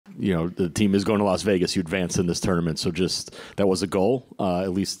the team is going to Las Vegas. You advanced in this tournament, so just that was a goal,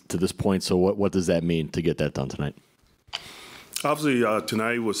 at least to this point. So what does that mean to get that done tonight? Obviously,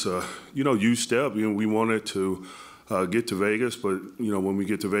 tonight was a huge step. We wanted to get to Vegas, but when we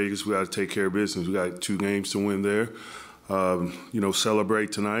get to Vegas, we got to take care of business. We got 2 games to win there.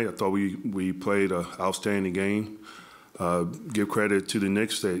 Celebrate tonight. I thought we played an outstanding game. Give credit to the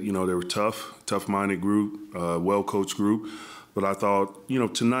Knicks that they were tough-minded group, well-coached group. But I thought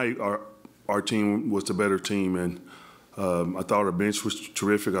tonight our team was the better team, and I thought our bench was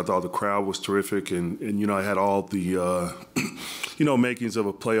terrific. I thought the crowd was terrific, and I had all the makings of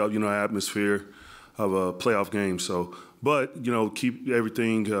a playoff atmosphere of a playoff game. So, but keep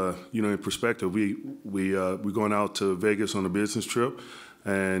everything in perspective. We're going out to Vegas on a business trip.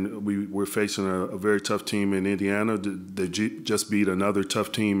 And we're facing a very tough team in Indiana. They just beat another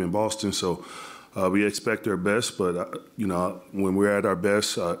tough team in Boston. So we expect their best. But, when we're at our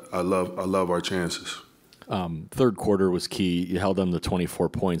best, I love our chances. Third quarter was key. You held them to 24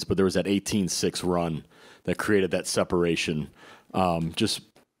 points, but there was that 18-6 run that created that separation. Just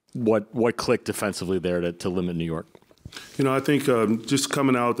what clicked defensively there to limit New York? I think just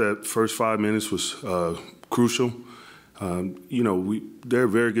coming out that first 5 minutes was crucial. They're a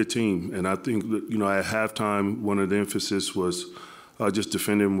very good team, and I think that, at halftime, one of the emphasis was just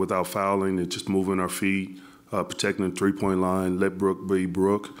defending without fouling and just moving our feet, protecting the three-point line, let Brook be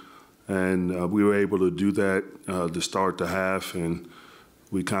Brook, and we were able to do that to start the half, and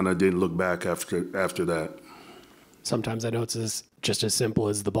we kind of didn't look back after that. Sometimes I know it's just as simple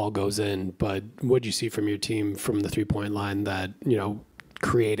as the ball goes in, but what do you see from your team from the three-point line that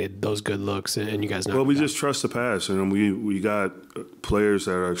created those good looks, and you guys know? Well, we just trust the pass, and we got players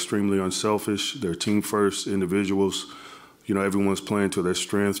that are extremely unselfish. They're team first individuals. Everyone's playing to their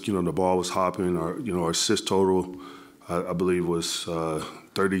strength. The ball was hopping. Our assist total, I believe, was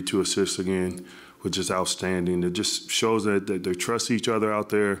 32 assists again, which is outstanding. It just shows that they trust each other out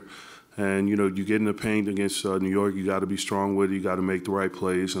there. And you get in the paint against New York, you got to be strong with it. You got to make the right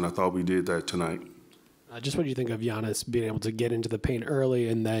plays, and I thought we did that tonight. Just what do you think of Giannis being able to get into the paint early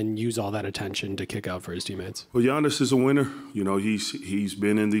and then use all that attention to kick out for his teammates? Well, Giannis is a winner. He's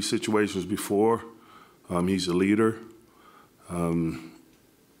been in these situations before. He's a leader.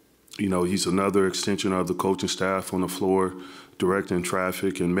 He's another extension of the coaching staff on the floor, directing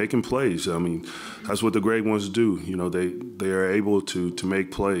traffic and making plays. I mean, that's what the great ones do. They are able to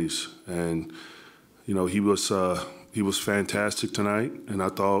make plays, and he was fantastic tonight. And I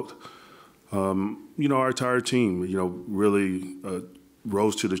thought. Our entire team, really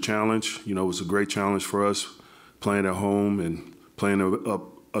rose to the challenge. It was a great challenge for us playing at home and playing up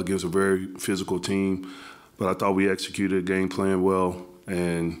against a very physical team. But I thought we executed the game plan well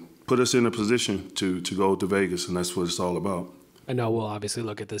and put us in a position to go to Vegas, and that's what it's all about. I know we'll obviously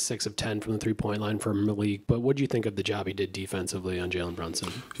look at the 6 of 10 from the three-point line for Malik, but what do you think of the job he did defensively on Jalen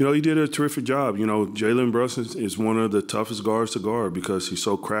Brunson? He did a terrific job. Jalen Brunson is one of the toughest guards to guard because he's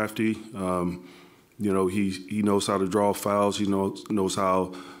so crafty. He knows how to draw fouls. He knows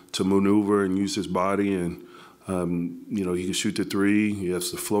how to maneuver and use his body, and he can shoot the three. He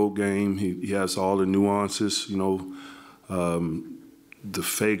has the float game. He has all the nuances. The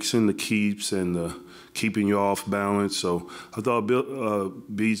fakes and the keeps and the keeping you off balance. So I thought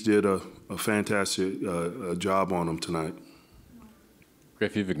Bees did a fantastic job on him tonight.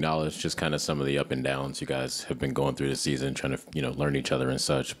 Griff, you've acknowledged just kind of some of the up and downs you guys have been going through this season, trying to learn each other and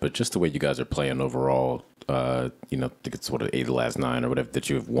such. But just the way you guys are playing overall, I think it's 8 of the last 9 or whatever that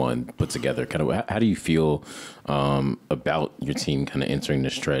you have won put together. Kind of, how do you feel about your team kind of entering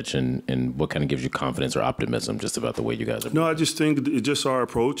this stretch, and what kind of gives you confidence or optimism just about the way you guys are? No, I just think it's just our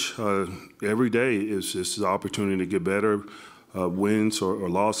approach. Every day is an opportunity to get better. Wins or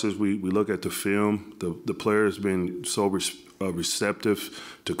losses, we look at the film. The players been so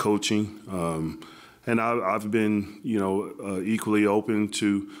receptive to coaching, and I've been equally open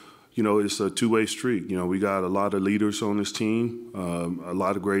to it's a two-way street. We got a lot of leaders on this team, a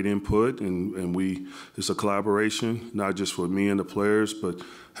lot of great input, and it's a collaboration, not just with me and the players, but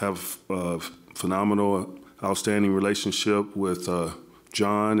have a phenomenal, outstanding relationship with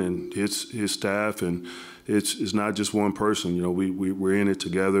John and his staff, and it's not just one person. We're in it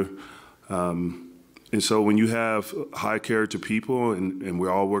together. And so when you have high character people and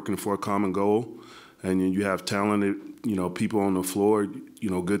we're all working for a common goal, and you have talented, people on the floor,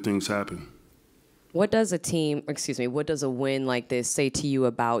 good things happen. What does a win like this say to you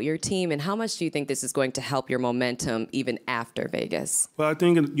about your team, and how much do you think this is going to help your momentum even after Vegas? Well, I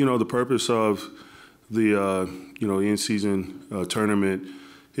think, the purpose of the, in-season tournament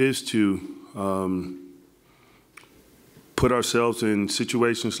is to put ourselves in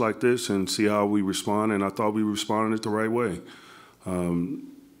situations like this and see how we respond, and I thought we responded the right way.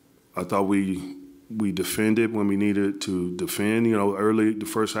 I thought we defended when we needed to defend. You know, early, the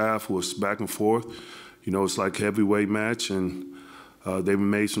first half was back and forth. You know, it's like a heavyweight match, and they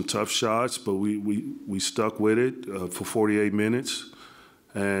made some tough shots, but we stuck with it for 48 minutes.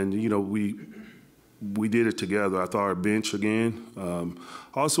 And, you know, we did it together. I thought our bench again.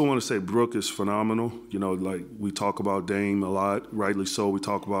 I also want to say Brooke is phenomenal. You know, like we talk about Dame a lot, rightly so. We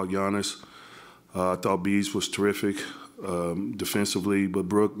talk about Giannis. I thought Bees was terrific defensively, but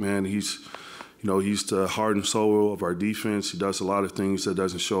Brooke, man, he's the heart and soul of our defense. He does a lot of things that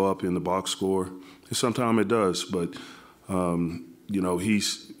doesn't show up in the box score, and sometimes it does. But you know,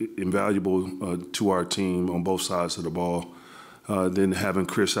 he's invaluable to our team on both sides of the ball. Then having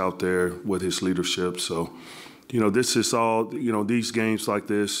Chris out there with his leadership. So, you know, this is all, you know, these games like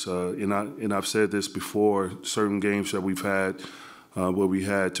this, and I've said this before, certain games that we've had where we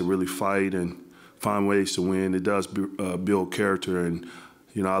had to really fight and find ways to win, it does build character. And,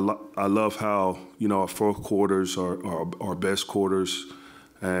 you know, I love how, you know, our fourth quarters are our best quarters.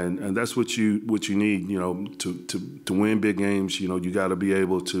 And that's what you need, you know, to win big games. You know, you got to be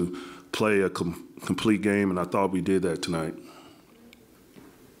able to play a complete game, and I thought we did that tonight.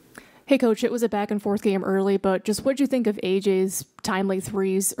 Hey, Coach, it was a back-and-forth game early, but just what did you think of AJ's timely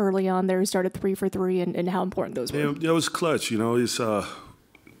threes early on there? He started 3 for 3, and how important those were? Yeah, it was clutch. You know, it's you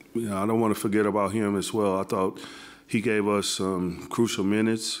know, I don't want to forget about him as well. I thought he gave us crucial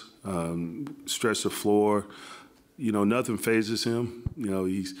minutes, stretched the floor. You know, nothing phases him. You know,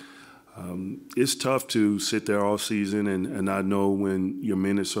 it's tough to sit there all season and not know when your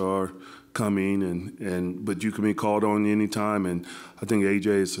minutes are coming, but you can be called on anytime. And I think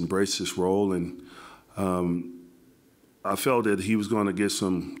AJ has embraced his role, and I felt that he was going to get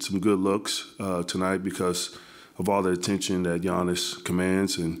some good looks tonight because of all the attention that Giannis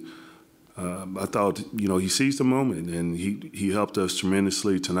commands. And I thought, you know, he seized the moment, and he helped us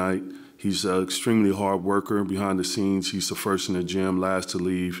tremendously tonight. He's an extremely hard worker behind the scenes. He's the first in the gym, last to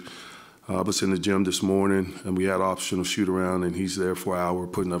leave. I was in the gym this morning, and we had optional shoot around, and he's there for an hour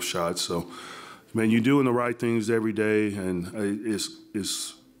putting up shots. So, man, you're doing the right things every day, and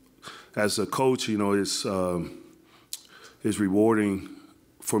it's as a coach, you know, it's rewarding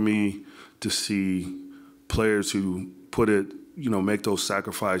for me to see players who put it, you know, make those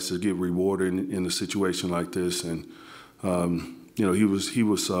sacrifices, get rewarded in a situation like this. And you know, he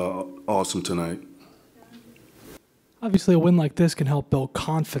was awesome tonight. Obviously, a win like this can help build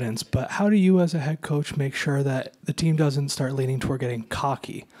confidence, but how do you as a head coach make sure that the team doesn't start leaning toward getting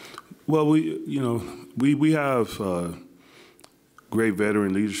cocky? Well, we have great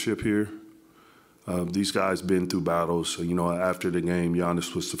veteran leadership here. These guys been through battles. So, you know, after the game,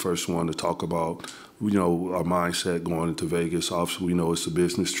 Giannis was the first one to talk about, you know, our mindset going into Vegas. Obviously, we know it's a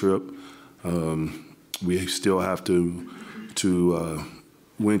business trip. We still have to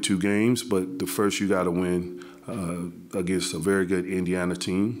win 2 games, but the first you got to win against a very good Indiana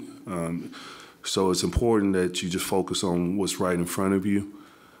team. So it's important that you just focus on what's right in front of you.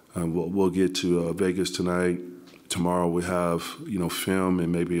 We'll get to Vegas tonight. Tomorrow we have, you know, film and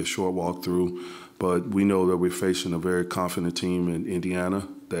maybe a short walkthrough. But we know that we're facing a very confident team in Indiana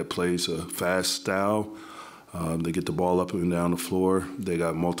that plays a fast style. They get the ball up and down the floor. They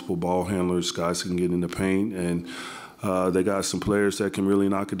got multiple ball handlers, guys who can get in the paint, and they got some players that can really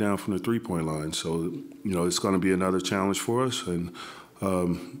knock it down from the three-point line. So, you know, it's going to be another challenge for us, and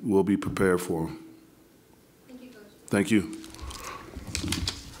we'll be prepared for them. Thank you, Coach. Thank you.